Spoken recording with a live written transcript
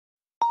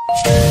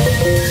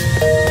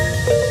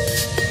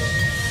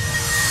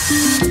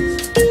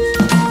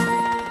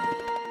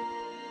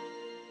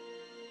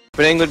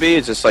Opening would be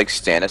is just like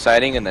stand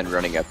deciding and then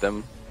running at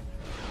them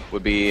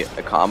would be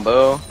a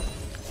combo,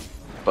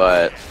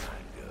 but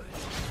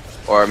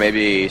or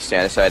maybe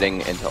stand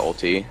deciding into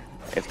ulti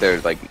if they're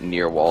like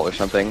near wall or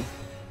something.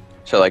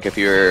 So like if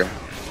you're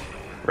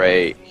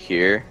right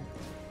here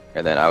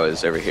and then I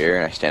was over here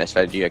and I stand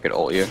decided you, I could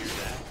ult you.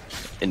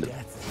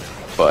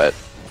 But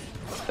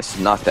it's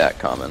not that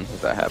common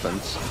if that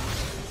happens.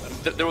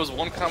 There was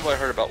one combo I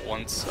heard about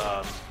once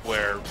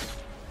where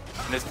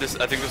this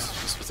I think this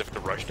was specific to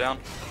Rushdown.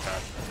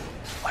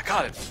 I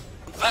got it,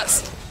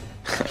 best.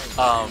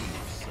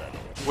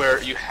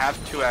 Where you have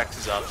 2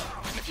 axes up,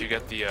 and if you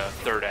get the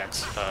 3rd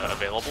axe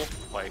available,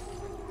 like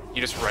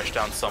you just rush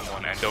down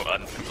someone and don't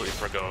completely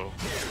forgo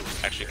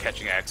actually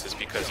catching axes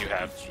because you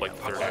have like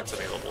the 3rd axe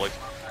available. Like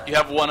you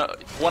have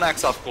one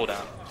axe off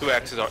cooldown, 2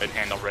 axes are in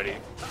hand already,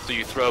 so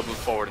you throw, move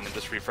forward, and then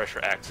just refresh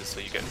your axes so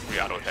you get 3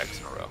 auto attacks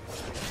in a row.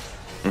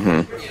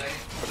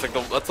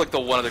 That's like the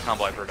one other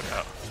combo I've heard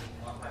about.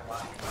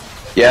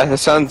 Yeah, that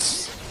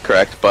sounds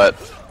correct, but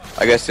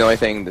I guess the only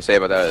thing to say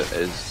about that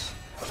is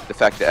the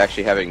fact that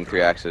actually having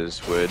 3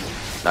 axes would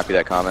not be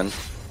that common.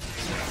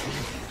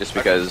 Just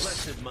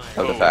because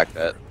of the fact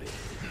that...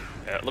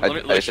 Yeah,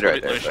 let me show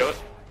it.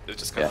 It's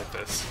just kind of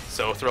like this.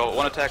 So throw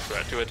 1 attack, throw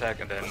out 2 attack,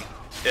 and then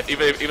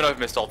even if I've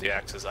missed all the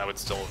axes, I would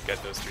still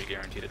get those 3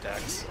 guaranteed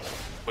attacks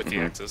with the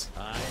axes.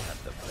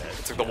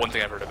 It's like the one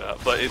thing I've heard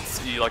about, but it's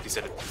like you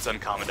said, it's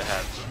uncommon to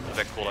have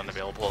that cooldown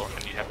available,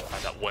 and you have to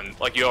find that one.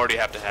 Like you already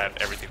have to have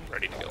everything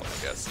ready to go in,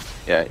 I guess.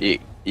 Yeah,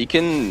 you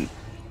can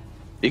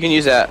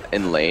use that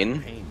in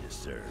lane.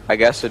 I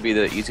guess would be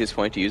the easiest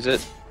point to use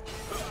it,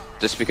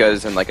 just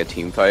because in like a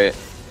team fight,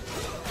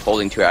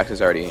 holding 2 axes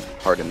is already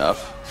hard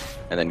enough,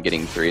 and then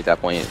getting 3 at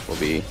that point will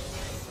be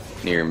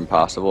near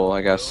impossible,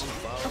 I guess.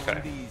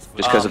 Okay.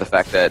 Just because of the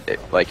fact that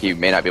like you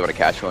may not be able to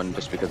catch one,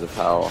 just because of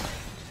how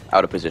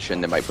out of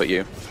position they might put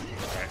you.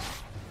 Okay.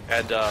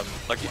 And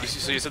like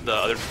so you said the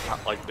other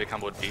like big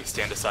combo would be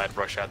stand aside,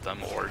 rush at them,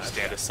 or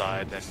stand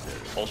aside and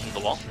ult into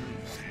the wall.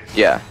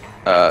 Yeah.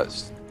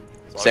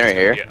 Stand right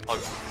here. Yeah, I'll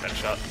go that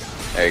shot.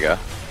 There you go.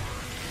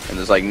 And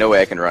there's like no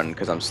way I can run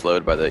because I'm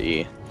slowed by the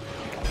E.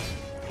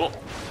 Cool.